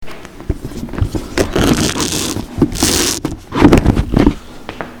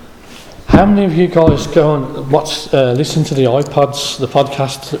How many of you guys go and listen to the iPods, the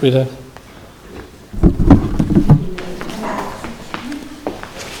podcasts that we do?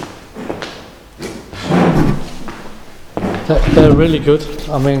 They're really good.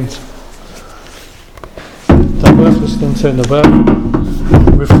 I mean, they're worth listening to, and they're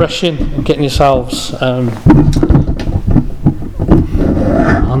worth refreshing and getting yourselves on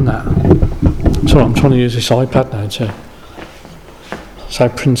that. Sorry, I'm trying to use this iPad now too. So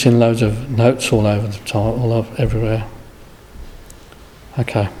printing loads of notes all over the time, everywhere.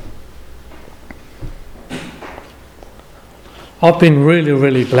 Okay. I've been really,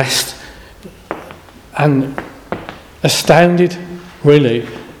 really blessed and astounded, really,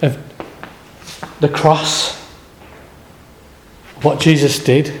 of the cross, what Jesus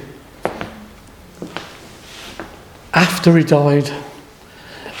did after he died,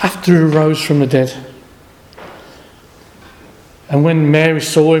 after he rose from the dead. And when Mary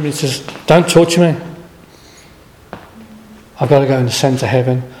saw him, he says, "Don't touch me. I've got to go and ascend to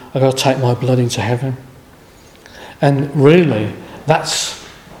heaven. I've got to take my blood into heaven." And really, that's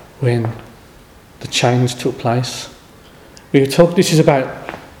when the change took place. This is about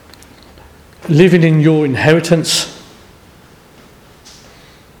living in your inheritance.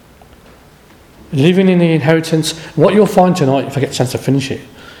 Living in the inheritance. What you'll find tonight, if I get a chance to finish it,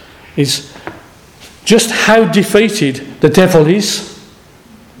 is just how defeated the devil is.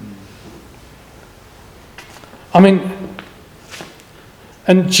 I mean,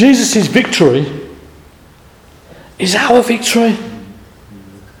 and Jesus' victory is our victory.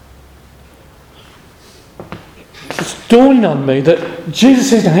 It's dawning on me that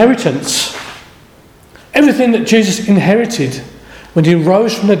Jesus' inheritance, everything that Jesus inherited when he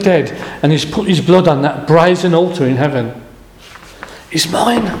rose from the dead and he's put his blood on that brazen altar in heaven, is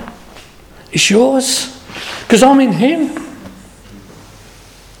mine. It's yours, because I'm in him.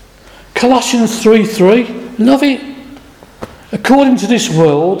 Colossians 3:3, love it. According to this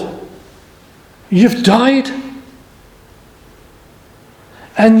world, you've died,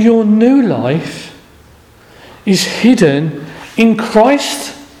 and your new life is hidden in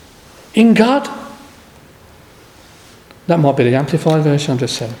Christ, in God. That might be the Amplified version, I'm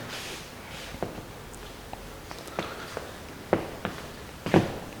just saying.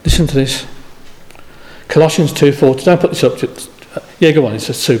 Listen to this. Colossians 2:40. Don't put this up. Yeah, go on. It's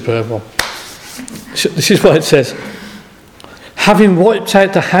a superb one. This is what it says. Having wiped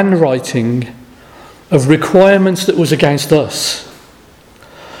out the handwriting of requirements that was against us,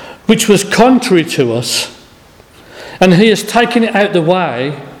 which was contrary to us, and he has taken it out of the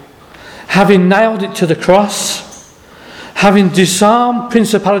way, having nailed it to the cross, having disarmed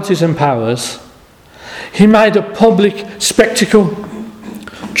principalities and powers, he made a public spectacle,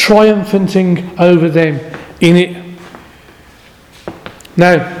 triumphing over them in it.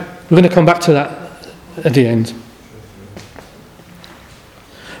 Now, we're going to come back to that at the end.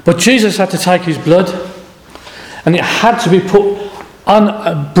 But Jesus had to take his blood, and it had to be put on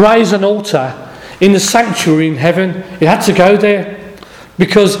a brazen altar in the sanctuary in heaven. It had to go there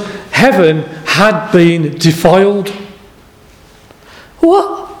because heaven had been defiled.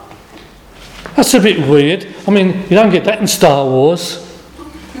 What? That's a bit weird. I mean, you don't get that in Star Wars.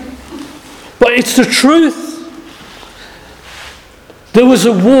 But it's the truth. There was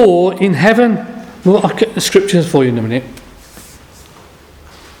a war in heaven. Well, I'll get the scriptures for you in a minute.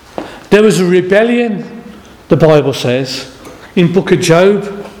 There was a rebellion, the Bible says, in book of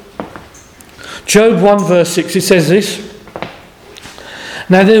Job. Job 1 verse 6, it says this.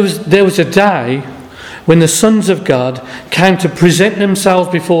 Now there was a day when the sons of God came to present themselves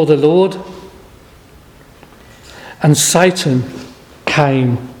before the Lord, and Satan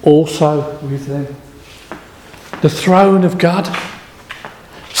came also with them. The throne of God.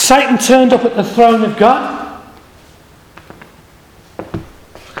 Satan turned up at the throne of God.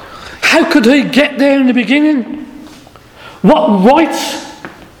 How could he get there in the beginning? What right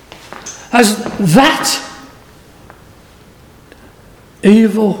has that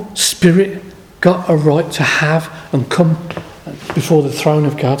evil spirit got a right to have and come before the throne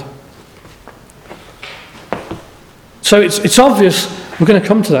of God? So it's obvious. We're going to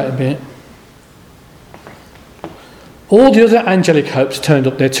come to that in a minute. All the other angelic hosts turned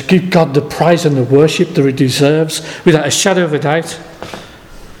up there to give God the praise and the worship that he deserves without a shadow of a doubt.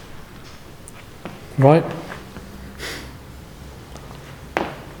 Right?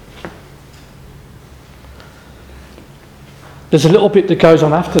 There's a little bit that goes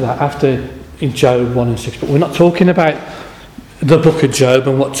on after that, after in Job 1 and 6, but we're not talking about the book of Job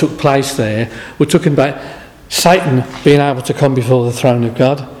and what took place there. We're talking about Satan being able to come before the throne of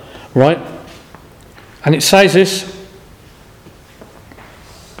God, right? And it says this.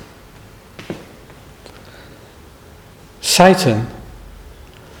 Satan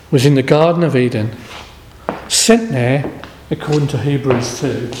was in the Garden of Eden, sent there, according to Hebrews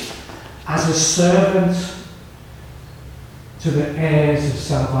 2, as a servant to the heirs of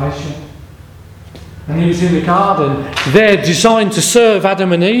salvation. And he was in the garden there designed to serve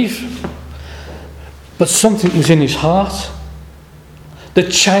Adam and Eve. But something was in his heart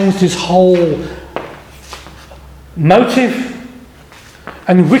that changed his whole motive,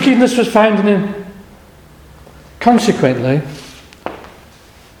 and wickedness was found in him. Consequently,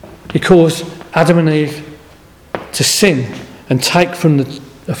 he caused Adam and Eve to sin and take from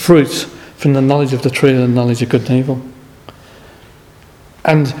the fruit from the knowledge of the tree and the knowledge of good and evil.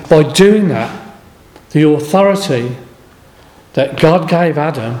 And by doing that, the authority that God gave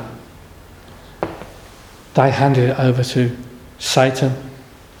Adam, they handed it over to Satan.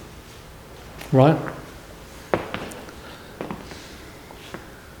 Right?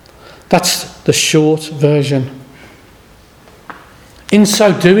 That's the short version. In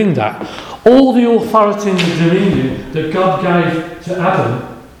so doing that, all the authority and the dominion that God gave to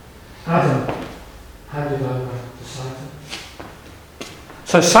Adam handed over to Satan.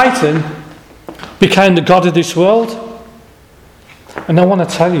 So Satan became the god of this world. And I want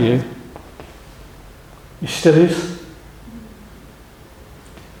to tell you, he still is.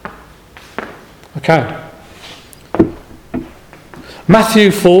 Okay.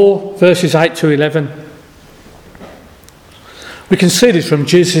 Matthew 4, verses 8 to 11. We can see this from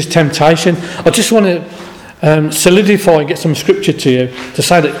Jesus' temptation. I just want to solidify and get some scripture to you to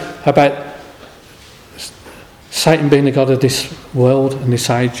say that about Satan being the god of this world and this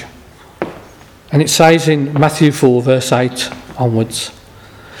age. And it says in Matthew 4, verse 8 onwards.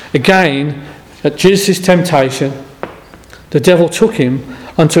 Again, at Jesus' temptation, the devil took him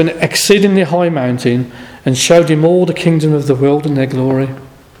unto an exceedingly high mountain and showed him all the kingdom of the world and their glory.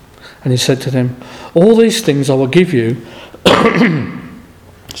 And he said to them, all these things I will give you,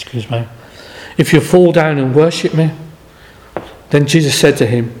 excuse me, if you fall down and worship me. Then Jesus said to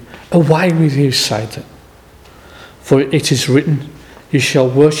him, away with you, Satan, for it is written, you shall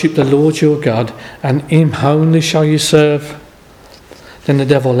worship the Lord your God, and him only shall you serve. Then the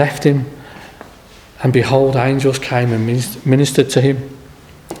devil left him, and behold, angels came and ministered to him.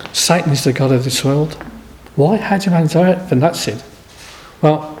 Satan is the god of this world. Why? How do you answer it? And that's it.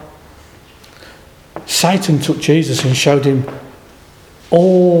 Well, Satan took Jesus and showed him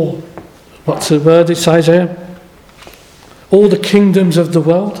all, what's the word it says here? All the kingdoms of the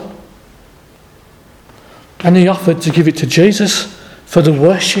world. And he offered to give it to Jesus for the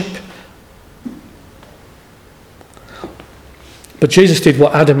worship. But Jesus did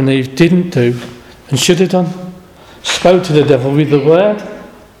what Adam and Eve didn't do and should have done. Spoke to the devil with the word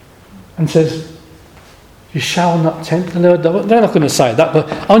and says, you shall not tempt the Lord. They're not going to say that,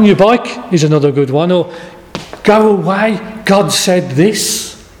 but on your bike is another good one. Or go away, God said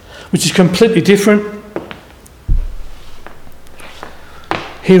this, which is completely different.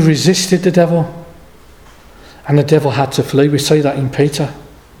 He resisted the devil, and the devil had to flee. We see that in Peter.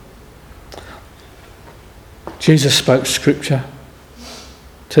 Jesus spoke scripture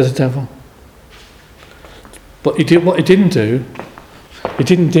to the devil. But he did what he didn't do. He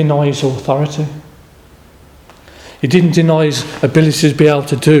didn't deny his authority. He didn't deny his ability to be able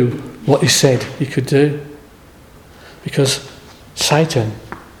to do what he said he could do. Because Satan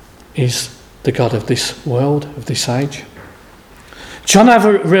is the god of this world, of this age. John had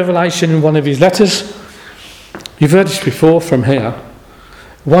a revelation in one of his letters. You've heard this before from here.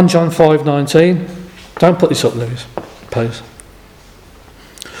 1 John 5:19. Don't put this up, Lewis, please.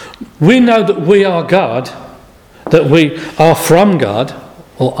 We know that we are God, that we are from God,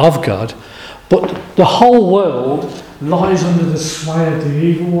 or of God, but the whole world lies under the sway of the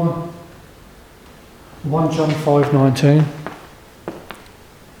evil one. 1 John 5:19.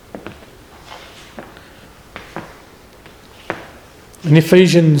 In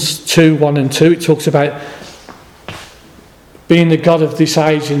Ephesians 2:1 and 2, it talks about being the god of this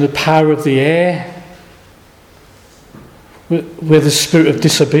age in the power of the air, with the spirit of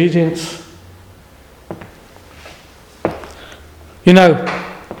disobedience. You know,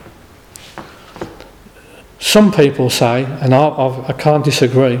 some people say, and I can't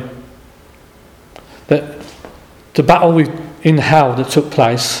disagree, that the battle in hell that took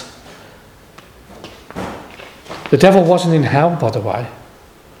place, the devil wasn't in hell, by the way,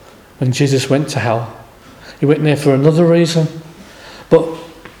 when Jesus went to hell. He went there for another reason. But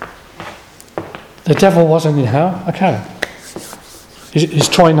the devil wasn't in hell. Okay. He's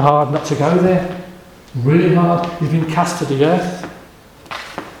trying hard not to go there. Really hard. He's been cast to the earth.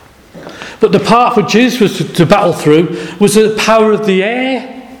 But the part for Jesus was to battle through was the power of the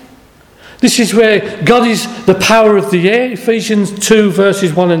air. This is where God is the power of the air. Ephesians 2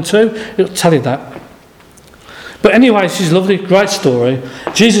 verses 1 and 2. It'll tell you that. But anyway, this is a lovely, great story.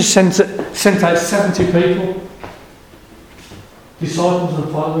 Jesus sent out 70 people, disciples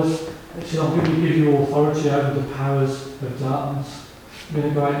and followers. He said, I'm going to give you authority over the powers of darkness. You're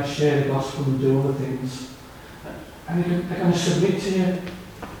going to go out and share the gospel and do other things. And they're going to submit to you.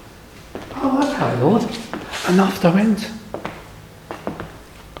 Oh, okay, Lord. And off they went.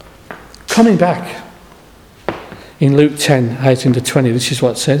 Coming back in Luke 10, 18 to 20, this is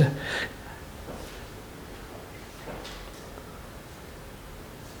what it said.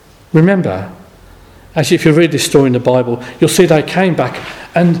 Remember, as if you read this story in the Bible, you'll see they came back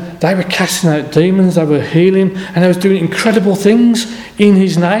and they were casting out demons, they were healing, and they were doing incredible things in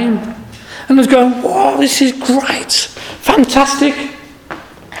his name. And I was going, wow, this is great, fantastic.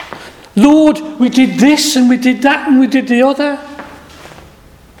 Lord, we did this and we did that and we did the other.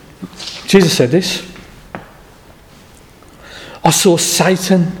 Jesus said this. I saw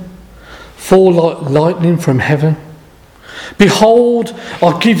Satan fall like lightning from heaven. Behold,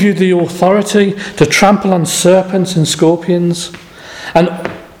 I give you the authority to trample on serpents and scorpions, and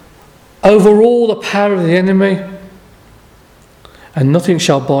over all the power of the enemy, and nothing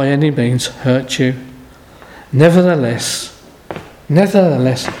shall by any means hurt you. Nevertheless,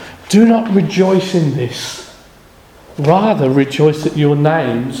 do not rejoice in this. Rather rejoice that your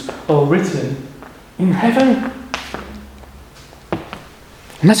names are written in heaven.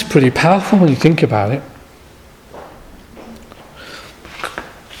 And that's pretty powerful when you think about it.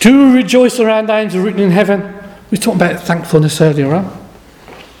 Do we rejoice that our names are written in heaven? We were talking about thankfulness earlier on.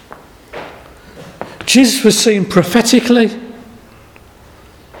 Jesus was seeing prophetically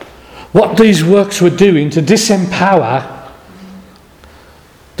what these works were doing to disempower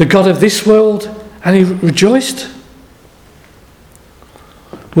the God of this world, and he rejoiced.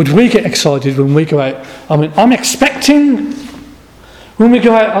 Would we get excited when we go out? I mean, I'm expecting when we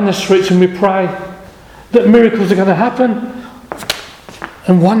go out on the streets and we pray that miracles are going to happen.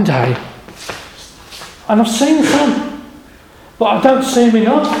 And one day, and I've seen some, but I don't see them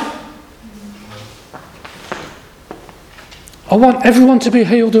enough. I want everyone to be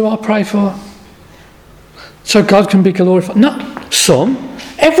healed who I pray for, so God can be glorified. Not some,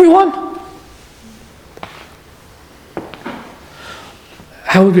 everyone.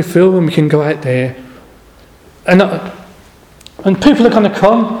 How would we feel when we can go out there and people are going to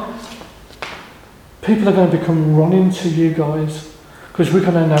come? People are going to come running to you guys. Because we're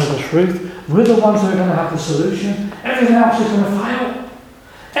going to know the truth. We're the ones that are going to have the solution. Everything else is going to fail.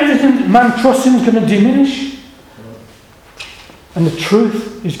 Everything that man trusts in is going to diminish. And the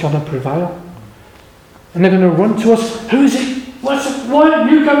truth is going to prevail. And they're going to run to us. Who is it? Why aren't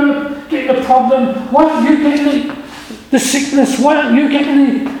you going to get the problem? Why aren't you getting the sickness? Why aren't you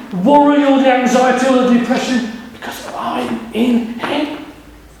getting the worry or the anxiety or the depression? Because I'm in Him.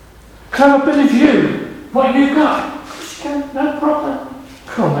 Can I believe you? What you've got? No problem.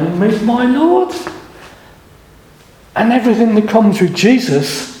 Come and meet my Lord. And everything that comes with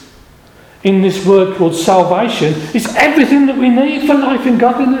Jesus in this word called salvation is everything that we need for life and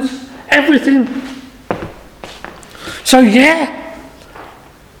godliness. Everything. So yeah,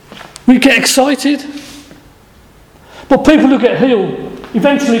 we get excited. But people who get healed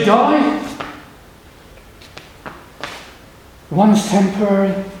eventually die. One's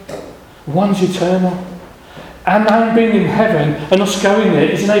temporary, one's eternal. And man being in heaven and us going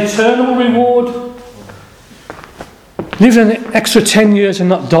there is an eternal reward. Living an extra 10 years and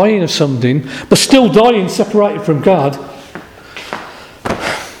not dying of something, but still dying separated from God,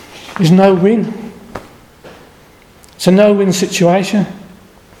 is no win. It's a no-win situation.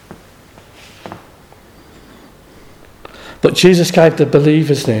 But Jesus gave the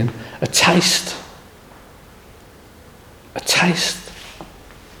believers then a taste. A taste.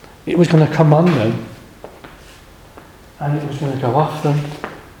 It was going to come on them. And it was going to go off them.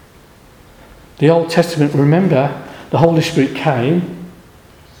 The Old Testament, remember, the Holy Spirit came,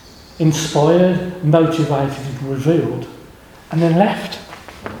 inspired, motivated, and revealed, and then left.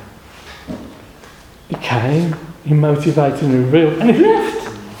 He came, he motivated and revealed, and he left.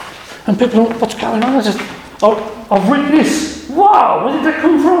 And people thought, what's going on? I said, oh, I've written this. Wow, where did that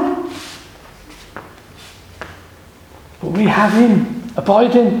come from? But we have him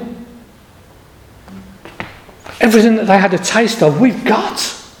abiding. Everything that they had a taste of, we've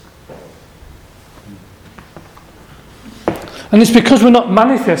got. And it's because we're not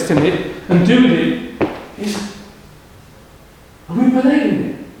manifesting it and doing it, are we believing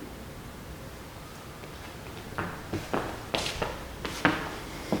it?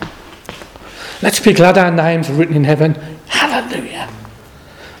 Let's be glad our names are written in heaven. Hallelujah.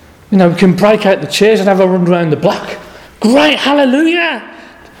 We can break out the chairs and have a run around the block. Great, hallelujah!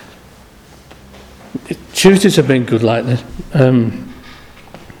 Tuesdays have been good lately.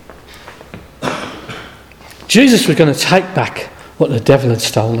 Jesus was going to take back what the devil had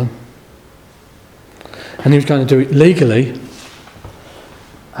stolen. And he was going to do it legally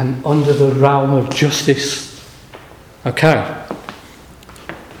and under the realm of justice. Okay.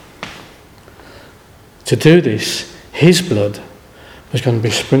 To do this, his blood was going to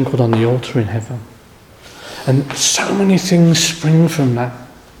be sprinkled on the altar in heaven. And so many things spring from that.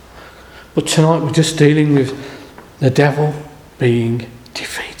 But tonight we're just dealing with the devil being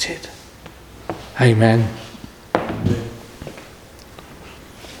defeated. Amen.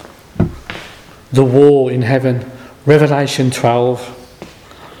 The war in heaven. Revelation 12,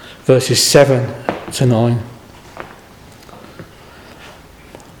 verses 7 to 9.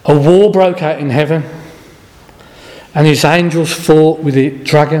 A war broke out in heaven, and his angels fought with the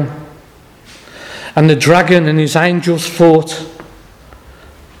dragon. And the dragon and his angels fought,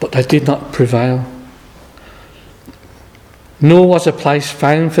 but they did not prevail. Nor was a place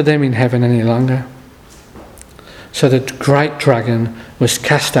found for them in heaven any longer. So the great dragon was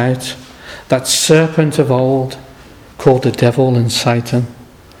cast out, that serpent of old, called the devil and Satan,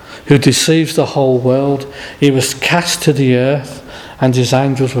 who deceives the whole world. He was cast to the earth, and his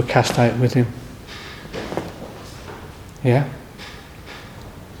angels were cast out with him. Yeah?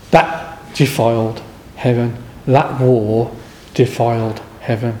 That defiled heaven. That war defiled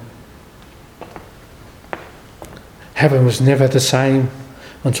heaven. Heaven was never the same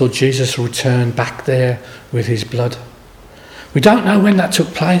until Jesus returned back there with his blood. We don't know when that took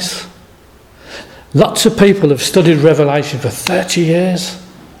place. Lots of people have studied Revelation for 30 years,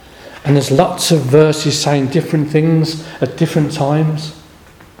 and there's lots of verses saying different things at different times.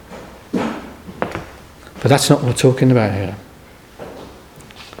 But that's not what we're talking about here.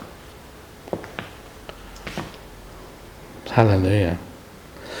 Hallelujah.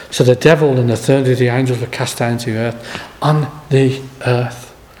 So the devil and the third of the angels were cast down to earth, on the earth.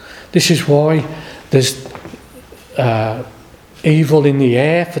 This is why there's evil in the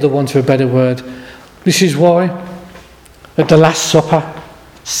air, for the want of a better word. This is why at the Last Supper,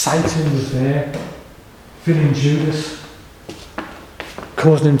 Satan was there, filling Judas,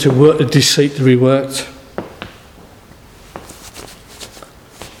 causing him to work the deceit that he worked.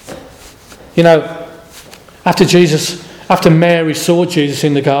 After Mary saw Jesus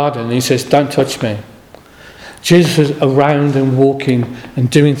in the garden, he says, "Don't touch me." Jesus was around and walking and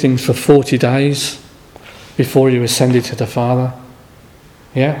doing things for 40 days before he ascended to the Father.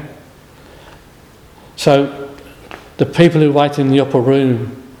 Yeah? So, the people who wait in the upper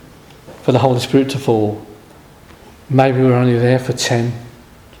room for the Holy Spirit to fall, maybe we're only there for 10.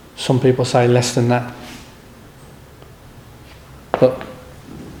 Some people say less than that. But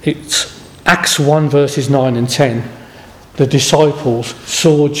it's Acts 1 verses 9 and 10. The disciples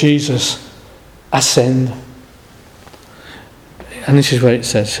saw Jesus ascend. And this is where it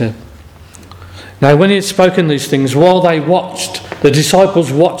says here. Now when he had spoken these things, while they watched, the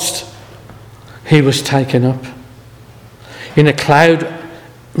disciples watched, he was taken up. In a cloud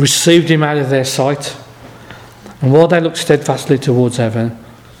received him out of their sight. And while they looked steadfastly towards heaven,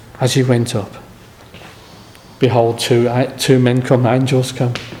 as he went up, behold, two men come, angels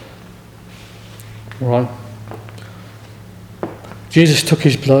come. Right. Jesus took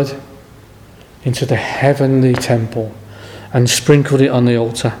his blood into the heavenly temple and sprinkled it on the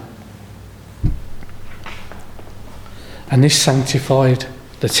altar. And this sanctified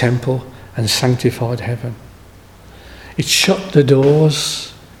the temple and sanctified heaven. It shut the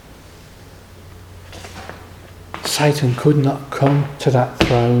doors. Satan could not come to that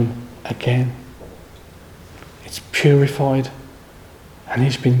throne again. It's purified and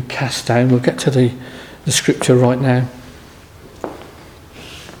he's been cast down. We'll get to the scripture right now.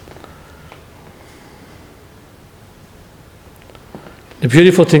 The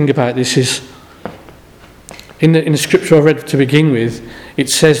beautiful thing about this is, in the scripture I read to begin with, it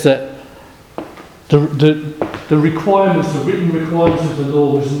says that the requirements, the written requirements of the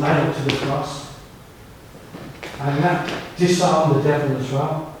law was nailed to the cross. And that disarmed the devil as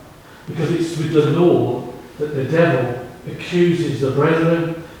well. Because it's with the law that the devil accuses the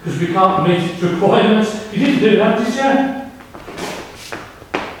brethren. Because we can't meet its requirements. You didn't do that, did you?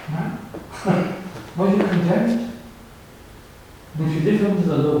 No? Well, you're condemned. And if you live under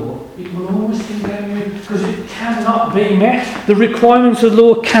the law, it will always condemn you because it cannot be met. The requirements of the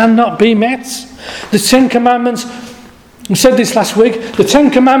law cannot be met. The Ten Commandments, I said this last week, the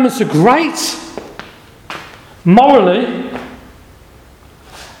Ten Commandments are great. Morally,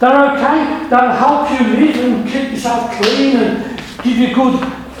 they're okay. They'll help you live and keep yourself clean and give you good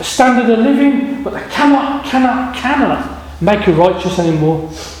standard of living, but they cannot make you righteous anymore.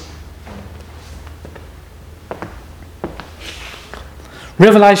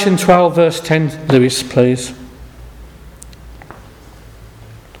 Revelation 12 verse 10, Lewis, please.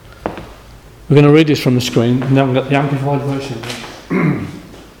 We're going to read this from the screen, and then I've got the Amplified version.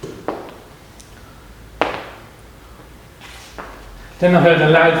 Then I heard a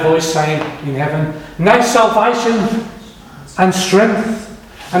loud voice saying in heaven, "Now salvation and strength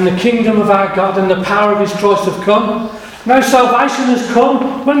and the kingdom of our God and the power of his Christ have come." Now salvation has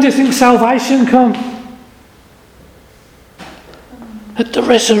come. When do you think salvation come? At the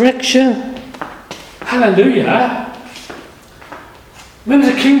resurrection. Hallelujah. When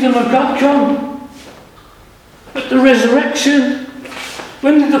does the kingdom of God come? At the resurrection.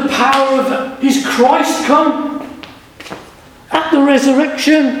 When did the power of his Christ come? At the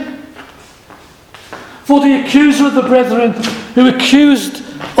resurrection. For the accuser of the brethren who accused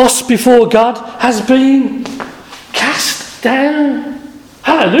us before God has been cast down.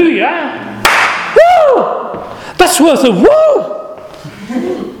 Hallelujah. Woo! That's worth a woo!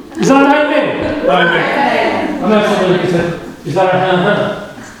 Is that an amen? Amen. I know somebody said, is that an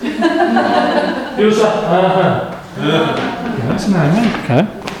Who was that? That's an amen. Okay.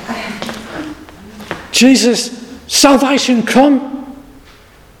 Jesus, salvation come.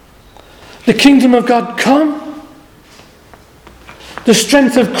 The kingdom of God come. The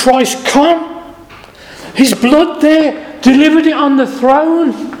strength of Christ come. His blood there delivered it on the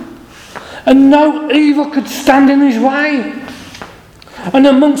throne. And no evil could stand in his way. And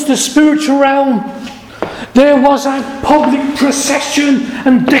amongst the spiritual realm, there was a public procession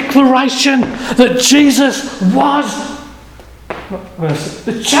and declaration that Jesus was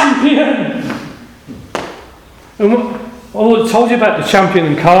the champion. And I would have told you about the champion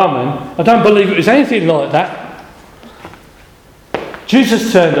in Carmen. I don't believe it was anything like that.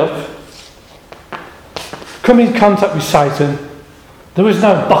 Jesus turned up, come in contact with Satan. There was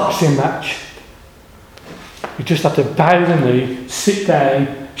no boxing match. You just had to bow the knee, sit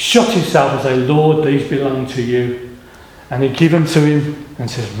down, shut himself and say, "Lord, these belong to you." And he gave them to him and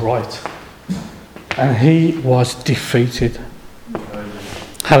says, "Right." And he was defeated.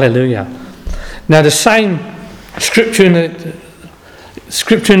 Hallelujah. Now the same scripture in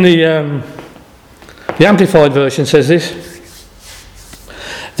the Amplified version says this.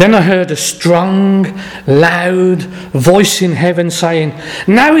 "Then I heard a strong, loud voice in heaven saying,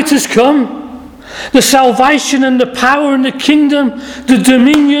 'Now it has come. The salvation and the power and the kingdom, the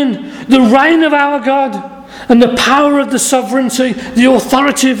dominion, the reign of our God, and the power of the sovereignty, the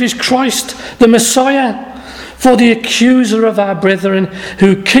authority of his Christ, the Messiah. For the accuser of our brethren,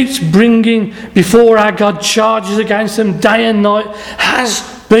 who keeps bringing before our God charges against them day and night, has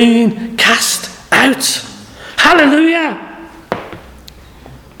been cast out.'" Hallelujah!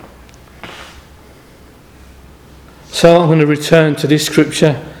 So I'm going to return to this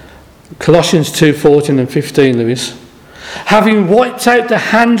scripture. Colossians 2:14 and 15, Lewis. "Having wiped out the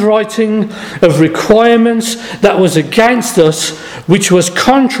handwriting of requirements that was against us, which was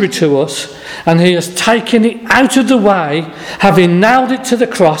contrary to us, and he has taken it out of the way, having nailed it to the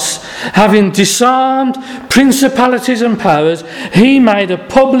cross, having disarmed principalities and powers, he made a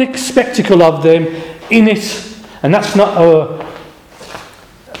public spectacle of them in it." And that's not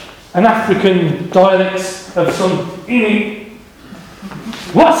an African dialect of some in it.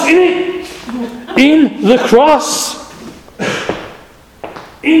 What's in it? In the cross.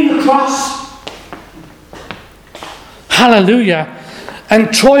 In the cross. Hallelujah.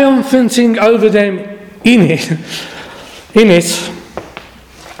 And triumphing over them in it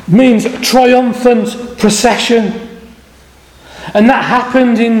means triumphant procession. And that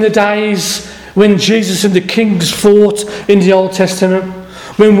happened in the days when Jesus and the kings fought in the Old Testament.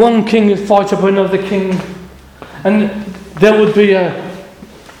 When one king would fight up another king. And there would be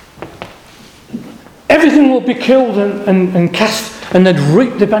everything would be killed and cast, and they'd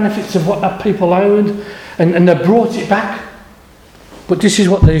reap the benefits of what that people owned, and they brought it back. But this is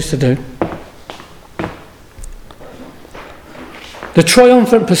what they used to do. The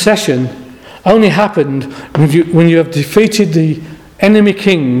triumphant procession only happened when you have defeated the enemy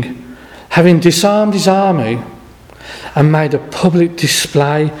king, having disarmed his army and made a public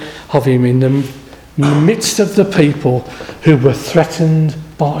display of him in the midst of the people who were threatened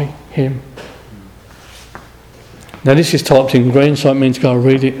by him. Now this is typed in green, so it means go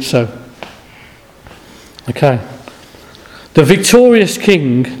read it. So, okay. The victorious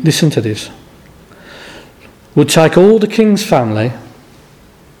king, listen to this, would take all the king's family,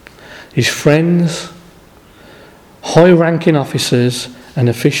 his friends, high-ranking officers and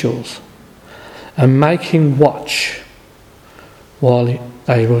officials, and make him watch while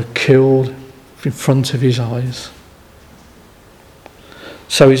they were killed in front of his eyes.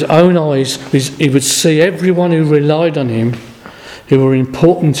 So his own eyes, he would see everyone who relied on him, who were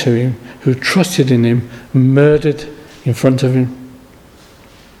important to him, who trusted in him, murdered in front of him.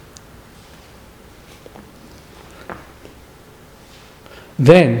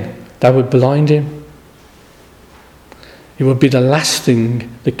 Then they would blind him. It would be the last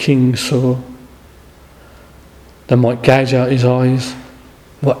thing the king saw. They might gouge out his eyes.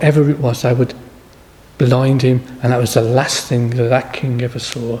 Whatever it was, they would blind him, and that was the last thing that king ever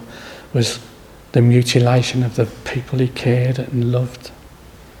saw, was the mutilation of the people he cared and loved.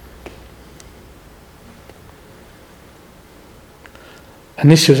 And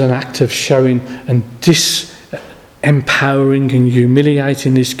this was an act of showing and disempowering and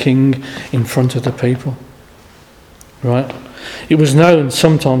humiliating this king in front of the people. Right? It was known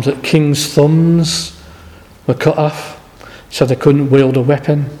sometimes that kings' thumbs were cut off so they couldn't wield a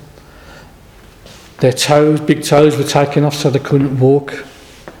weapon. Their toes, big toes, were taken off so they couldn't walk.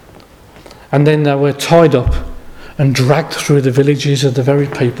 And then they were tied up and dragged through the villages of the very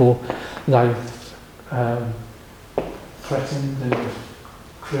people they threatened. They were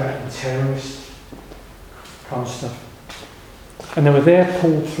creating terrorist kind of stuff. And they were there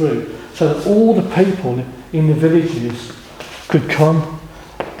pulled through so that all the people in the villages could come.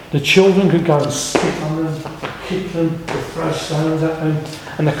 The children could go and spit on them, kick them, throw stones at them,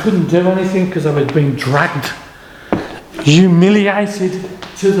 and they couldn't do anything because they were being dragged, humiliated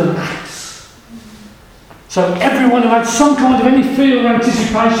to the max. So everyone who had some kind of any fear of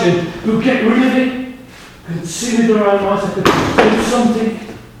anticipation would get rid of it, could see with their own eyes, they could do something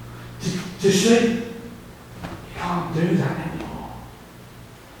to see. You can't do that anymore.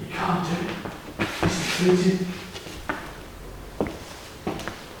 You can't do it. It's defeated.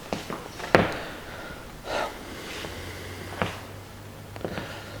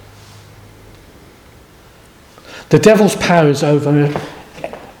 The devil's power is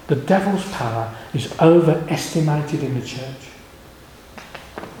overestimated in the church.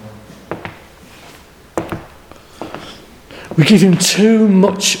 We give him too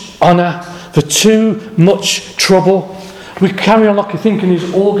much honour for too much trouble. We carry on like thinking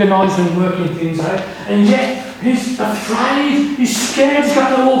he's organising and working things out, and yet he's afraid, he's scared, he's got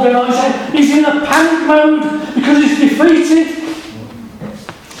to organise it. He's in a panic mode because he's defeated.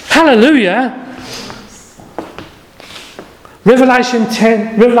 Hallelujah. Revelation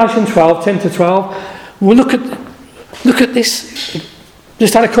 12, 10 to 12. We'll look at this.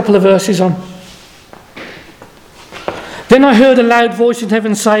 Just add a couple of verses on. Then I heard a loud voice in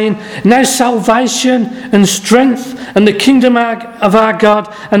heaven saying, "Now salvation and strength and the kingdom of our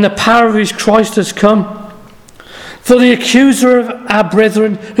God and the power of his Christ has come. For the accuser of our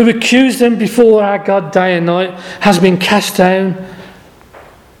brethren, who accused them before our God day and night, has been cast down.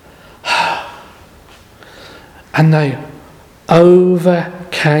 And they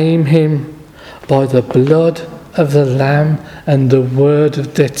overcame him by the blood of the Lamb and the word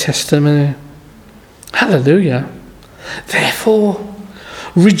of their testimony." Hallelujah. Therefore,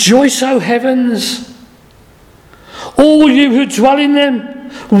 rejoice, O heavens, all you who dwell in them.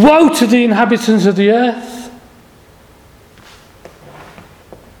 Woe to the inhabitants of the earth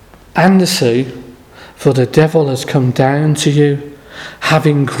and the sea, for the devil has come down to you,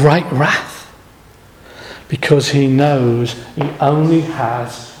 having great wrath, because he knows he only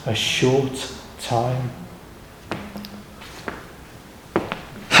has a short time.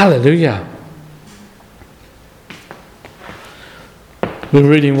 Hallelujah. We're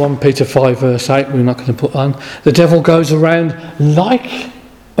reading 1 Peter 5 verse 8, we're not going to put on. The devil goes around like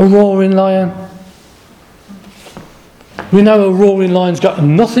a roaring lion. We know a roaring lion's got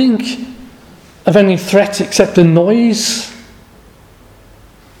nothing of any threat except a noise.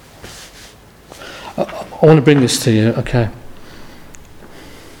 I want to bring this to you, okay.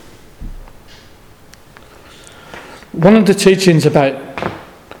 One of the teachings about,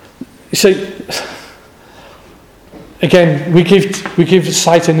 you see, again, we give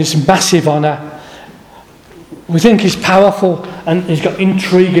Satan this massive honour. We think he's powerful and he's got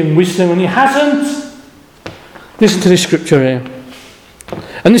intrigue and wisdom, and he hasn't. Listen to this scripture here.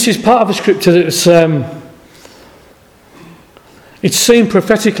 And this is part of a scripture that's it's seen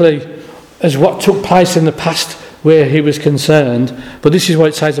prophetically as what took place in the past where he was concerned, but this is what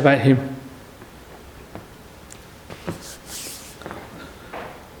it says about him.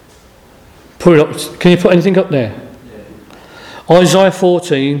 Put it up. Can you put anything up there? Yeah. Isaiah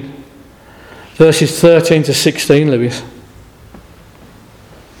 14, verses 13 to 16, Lewis.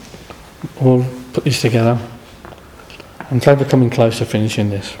 We'll put this together. I'm glad we're coming close to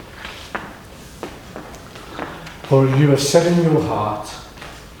finishing this. For you have said in your heart,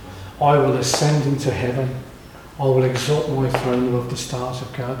 I will ascend into heaven. I will exalt my throne above the stars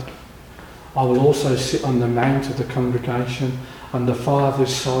of God. I will also sit on the mount of the congregation on the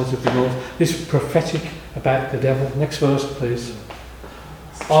farthest side of the north. This is prophetic about the devil. Next verse, please.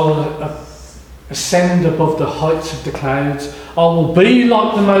 I will ascend above the heights of the clouds. I will be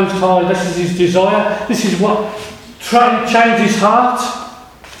like the Most High. This is his desire. This is what changed his heart.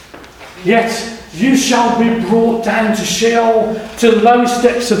 Yet you shall be brought down to Sheol, to the lowest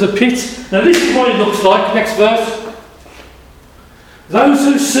depths of the pit. Now this is what it looks like. Next verse. Those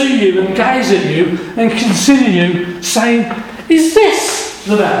who see you and gaze at you and consider you, saying, is this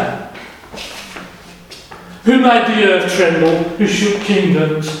the man who made the earth tremble, who shook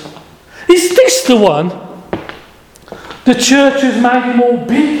kingdoms? Is this the one? The church has made him all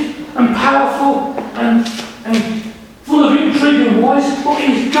big and powerful and full of intrigue and wise, but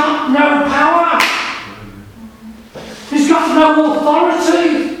he's got no power. He's got no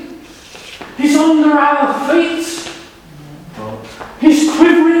authority. He's under our feet. He's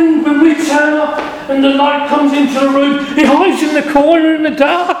quivering when we turn up and the light comes into the room. He hides in the corner in the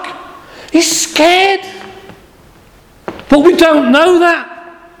dark. He's scared. But we don't know that.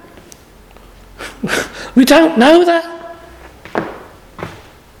 We don't know that.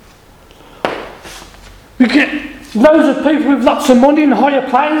 We get loads of people with lots of money and higher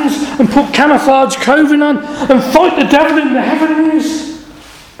planes and put camouflage clothing on and fight the devil in the heavens.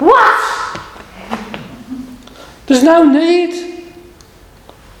 What? There's no need.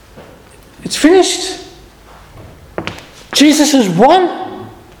 It's finished. Jesus has won.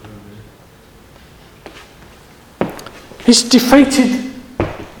 He's defeated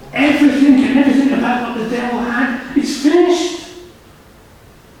everything and everything about what the devil had. It's finished.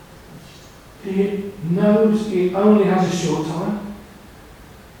 He knows he only has a short time.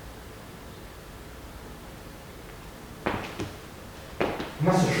 And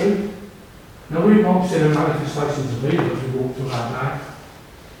that's the truth. Now we might see the manifestations of evil as we walk through our day,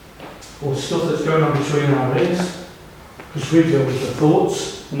 or stuff that's going on between our ears, because we deal with the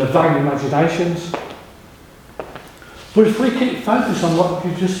thoughts and the vague imaginations. But if we keep focused on what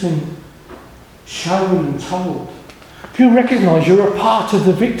you've just been shown and told, if you recognise you're a part of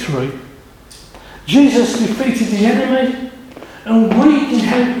the victory, Jesus defeated the enemy and we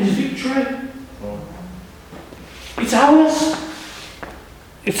inherit his victory. It's ours.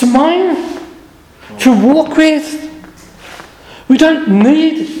 It's mine to walk with. We don't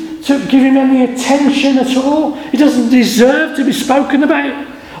need to give him any attention at all. He doesn't deserve to be spoken about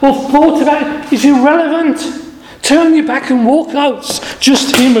or thought about. He's irrelevant. Turn your back and walk out. It's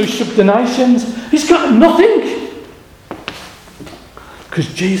just him who shook the nations. He's got nothing.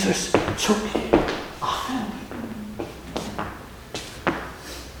 Because Jesus took it off him.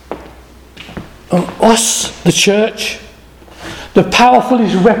 And us, the church, the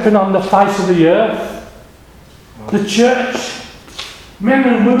powerfulest weapon on the face of the earth, the church, men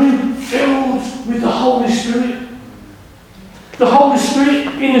and women filled with the Holy Spirit. The Holy Spirit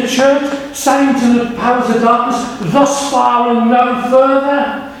in the church saying to the powers of darkness, thus far and no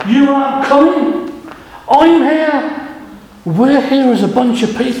further, you aren't coming. I'm here. We're here as a bunch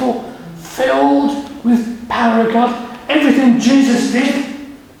of people filled with power of God. Everything Jesus did,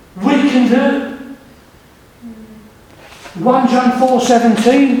 we can do. 1 John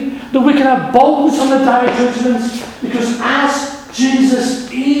 4:17, that we can have boldness on the day of judgment, because as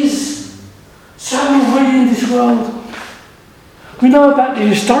Jesus is, so are we in this world. We know about the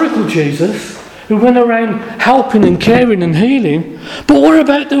historical Jesus, who went around helping and caring and healing, but what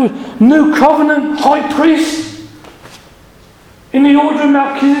about the new covenant high priest in the order of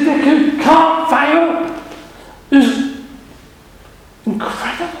Melchizedek, who can't fail? Who's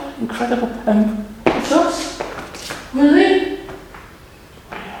incredible, and it's us. We're in.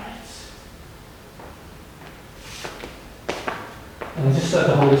 And I just let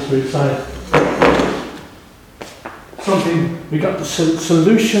the Holy Spirit say something. We got the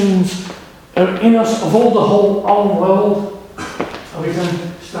solutions are in us of all the whole world, and we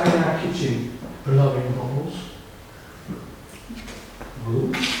can stay in our kitchen blowing bubbles.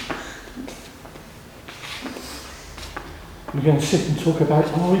 We're going to sit and talk about,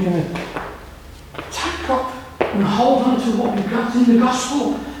 we're going to take up and hold on to what we've got in the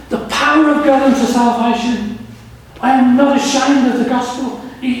gospel, the power of God unto salvation. I am not ashamed of the gospel.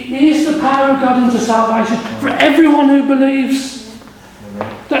 It is the power of God unto salvation for everyone who believes.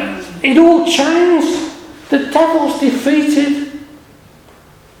 That it all changed. The devil's defeated.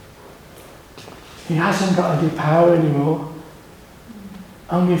 He hasn't got any power anymore.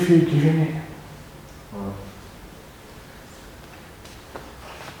 Only if you give him it.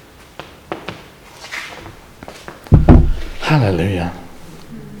 Hallelujah.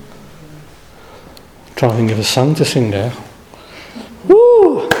 Try and think of a song to sing there.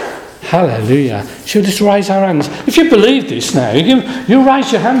 Woo! Hallelujah. Should we just raise our hands? If you believe this now, you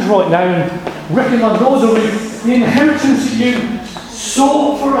raise your hands right now and recognise, Lord, the inheritance that you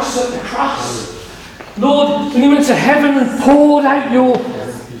sought for us at the cross. Lord, when you went to heaven and poured out your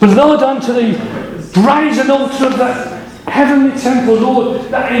blood onto the brazen altar of that heavenly temple, Lord,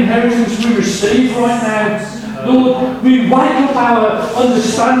 that inheritance we receive right now. Lord, we wake up our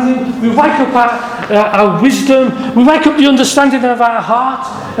understanding, we wake up our wisdom, we wake up the understanding of our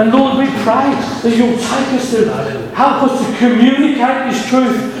heart, and Lord, we pray that you'll take us to help us to communicate this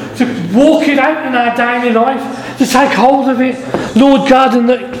truth, to walk it out in our daily life, to take hold of it, Lord God, and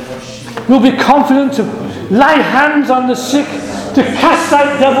that we'll be confident to lay hands on the sick, to cast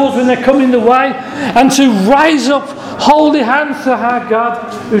out devils when they come in the way, and to raise up holy hands to our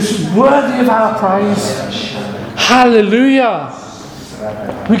God who's worthy of our praise. Hallelujah.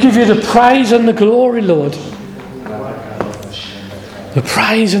 We give you the praise and the glory, Lord. The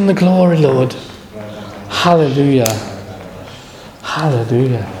praise and the glory, Lord. Hallelujah.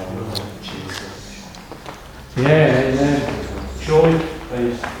 Hallelujah. Yeah. Joy,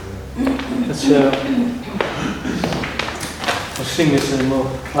 please. I'll sing this and we'll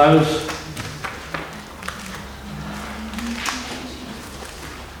close.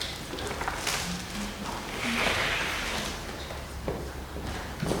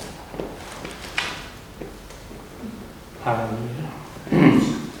 Hallelujah.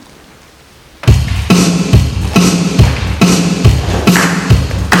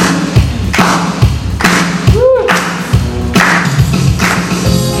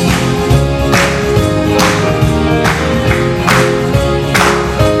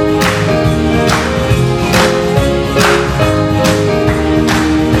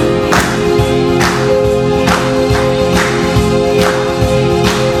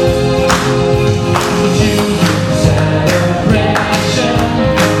 Celebrate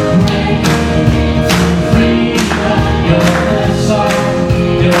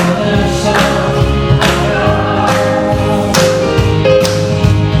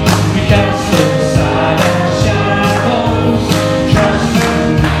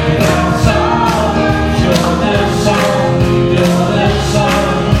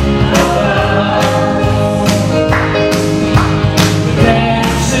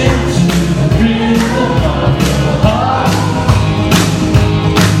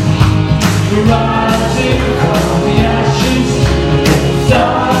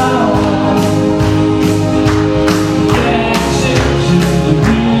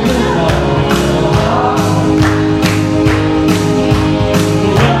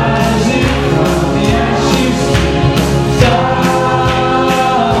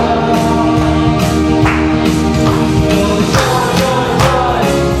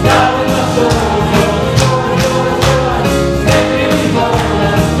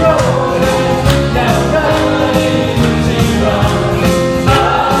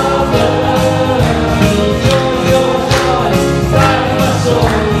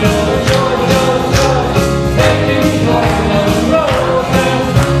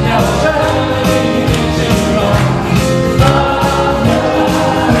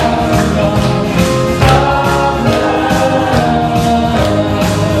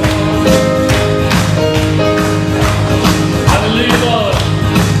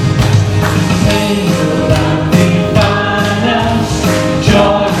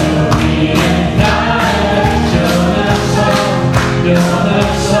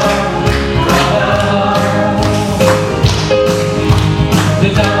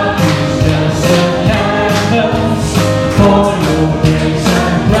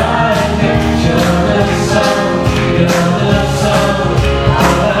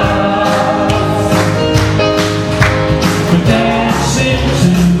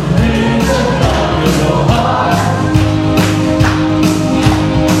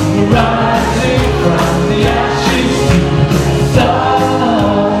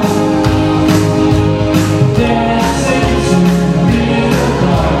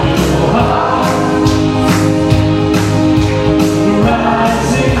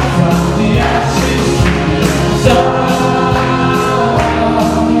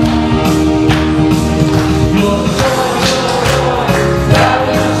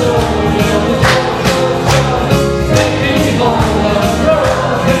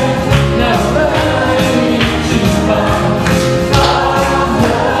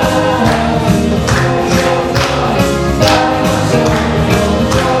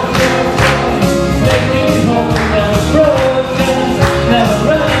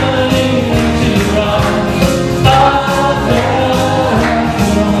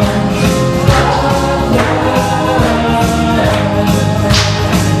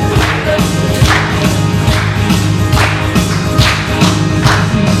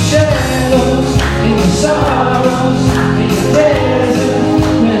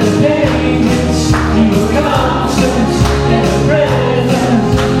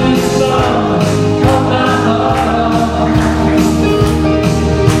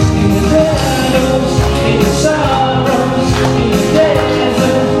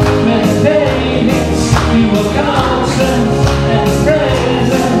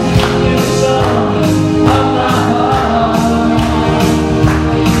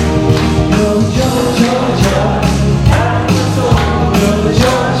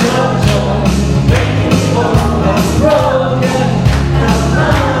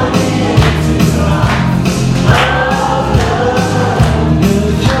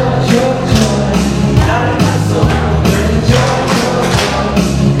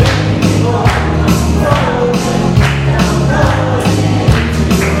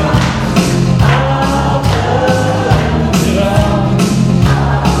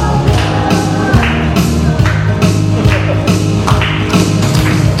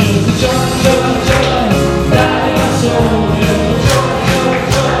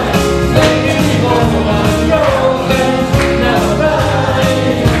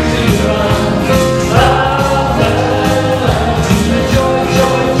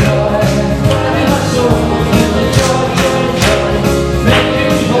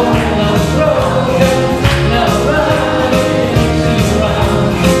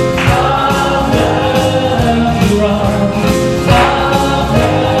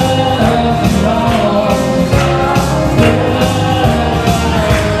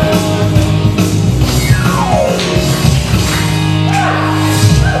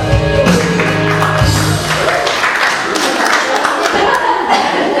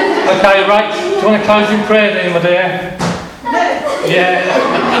Okay, right. Do you want to close in prayer then, my dear? Yeah.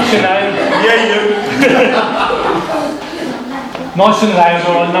 What's your name? Yeah, you. Nice and loud,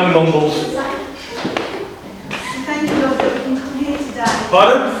 all right, no mumbles. Thank you, Lord, that we can come here today.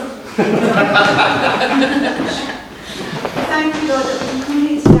 Pardon? Thank you, Lord, that we can come